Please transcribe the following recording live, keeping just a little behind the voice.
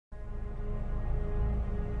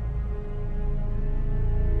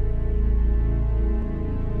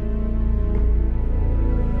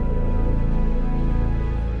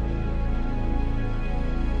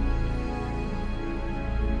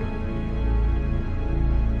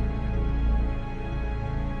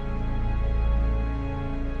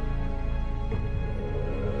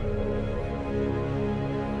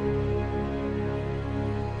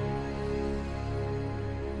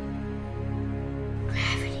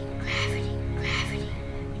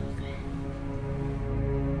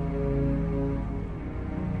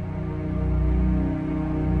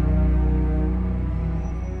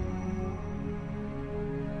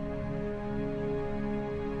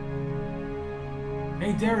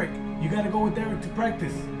Hey Derek, you gotta go with Derek to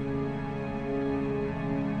practice.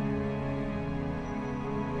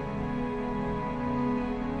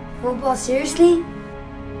 Football, seriously?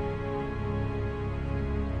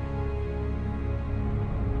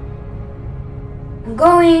 I'm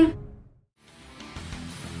going.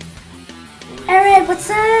 Eric, what's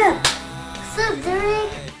up? What's up, Derek?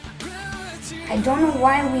 I don't know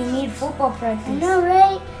why we need football practice. I know,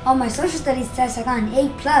 right? Oh, my social studies test, I got an A+,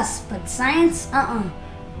 but science,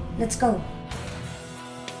 Let's go.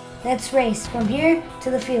 Let's race from here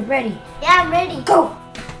to the field. Ready? Yeah, I'm ready. Go!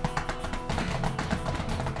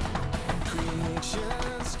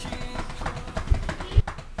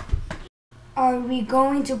 Are we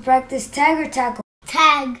going to practice tag or tackle?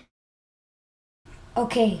 Tag.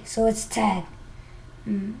 Okay, so it's tag.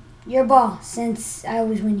 Your ball, since I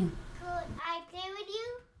always win you. Could I play with you?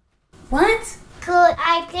 What? Could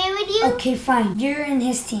I play with you? Okay, fine. You're in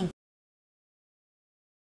his team.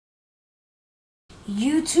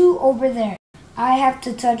 You two over there. I have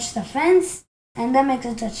to touch the fence, and that makes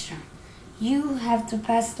a touchdown. You have to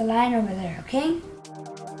pass the line over there, okay?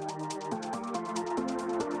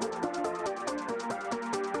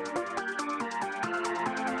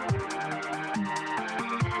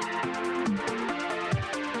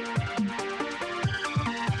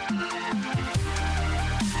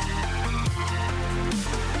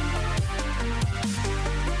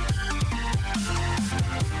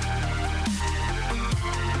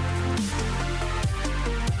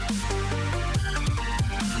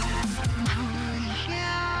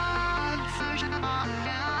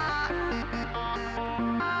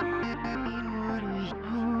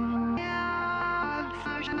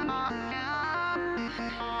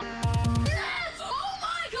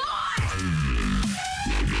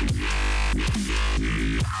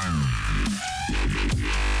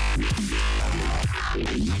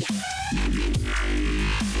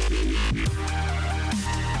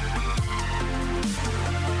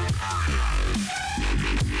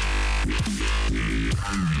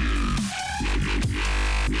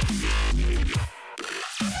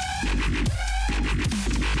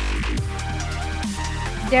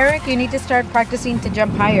 Derek, you need to start practicing to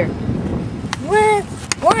jump higher What?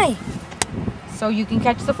 Why? so you can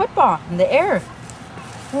catch the football in the air.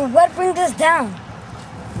 Well, what brings us down?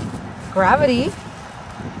 Gravity.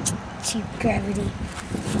 Cheap gravity.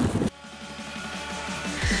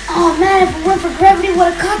 Oh man, if it weren't for gravity,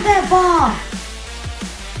 would have caught that ball.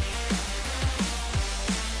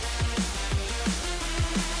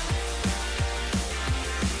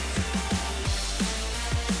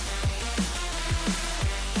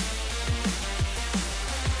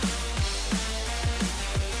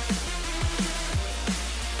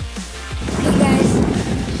 Hey guys,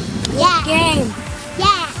 Yeah. game.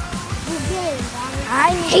 Yeah. You did it, Daddy. I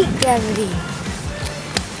hate gravity.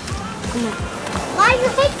 Come on. Why you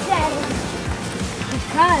hate Daddy?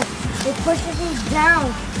 Because it pushes me down,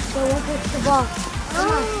 so I won't touch the ball. Come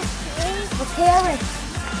on. Okay, Eric.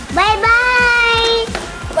 Bye-bye.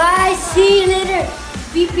 Bye. See you later.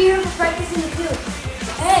 Be here for practice in the field.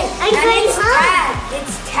 Hey, I'm that going means home. tag.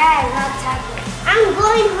 It's tag, not tackle. I'm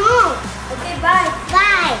going home. Okay, bye.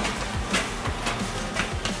 Bye.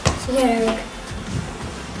 See you later, Eric.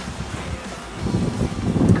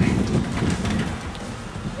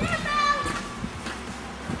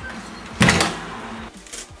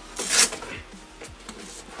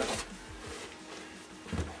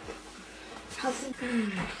 How's it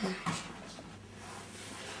going?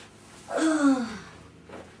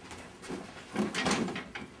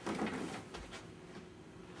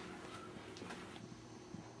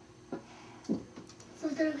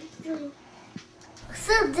 What's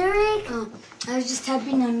up, Derek? I was just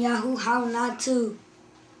typing on Yahoo how not to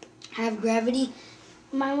have gravity.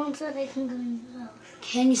 My mom said I can go in the house.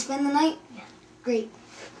 Can you spend the night? Yeah. Great.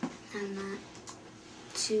 I'm not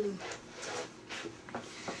too.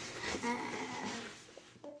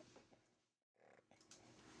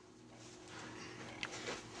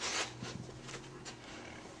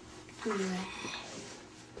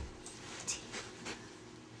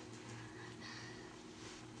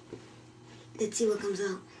 Let's see what comes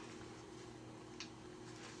out.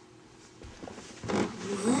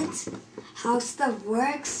 What? How stuff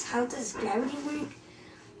works? How does gravity work?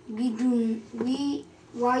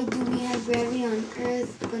 Why do we have gravity on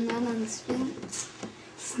Earth but not on space?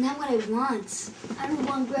 It's not what I want. I don't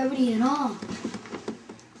want gravity at all.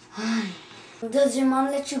 Does your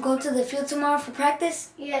mom let you go to the field tomorrow for practice?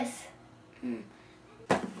 Yes.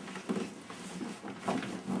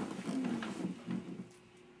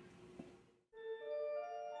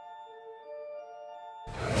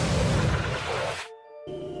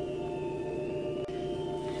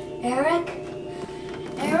 Eric?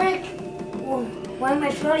 Eric? Whoa, why am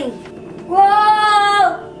I floating?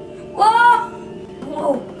 Whoa! Whoa!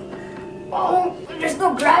 Whoa! Oh, there's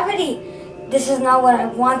no gravity. This is not what I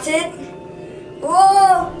wanted.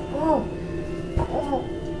 Whoa! Whoa!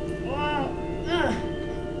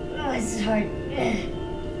 Oh, this is hard.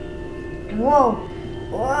 Whoa!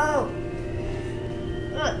 Whoa!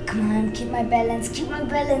 Come on, keep my balance. Keep my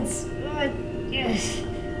balance. Yes.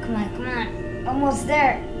 Come on, come on. Almost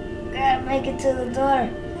there. Gotta make it to the door.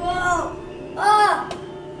 Whoa! Ah!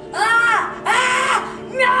 Ah! Ah!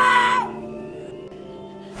 No!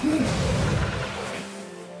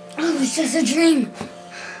 Oh, it's just a dream.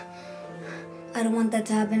 I don't want that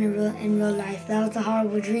to happen in real life. That was a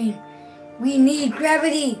horrible dream. We need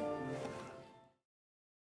gravity.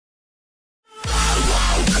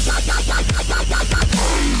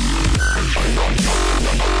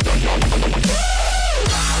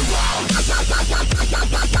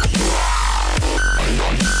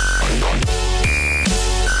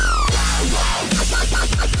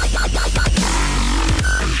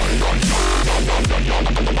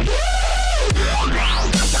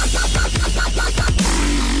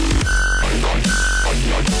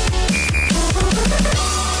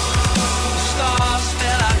 Stars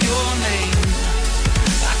spell out your name,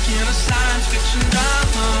 like in a science fiction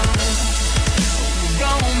drama.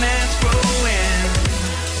 Romance growing,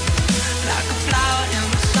 like a flower in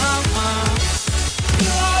the summer.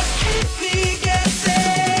 Lord, keep me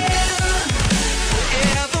guessing,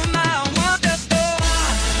 forever my wonderful.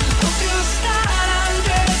 Hope you start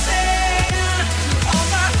undressing, all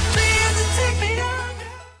my dreams to take me under.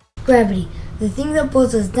 Gravity, the thing that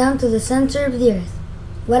pulls us down to the center of the earth.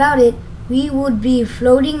 Without it, we would be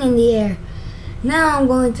floating in the air. Now I'm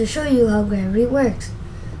going to show you how gravity works.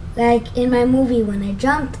 Like in my movie, when I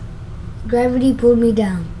jumped, gravity pulled me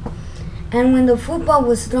down. And when the football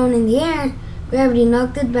was thrown in the air, gravity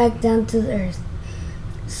knocked it back down to the earth.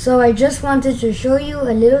 So I just wanted to show you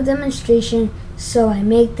a little demonstration, so I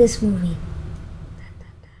make this movie.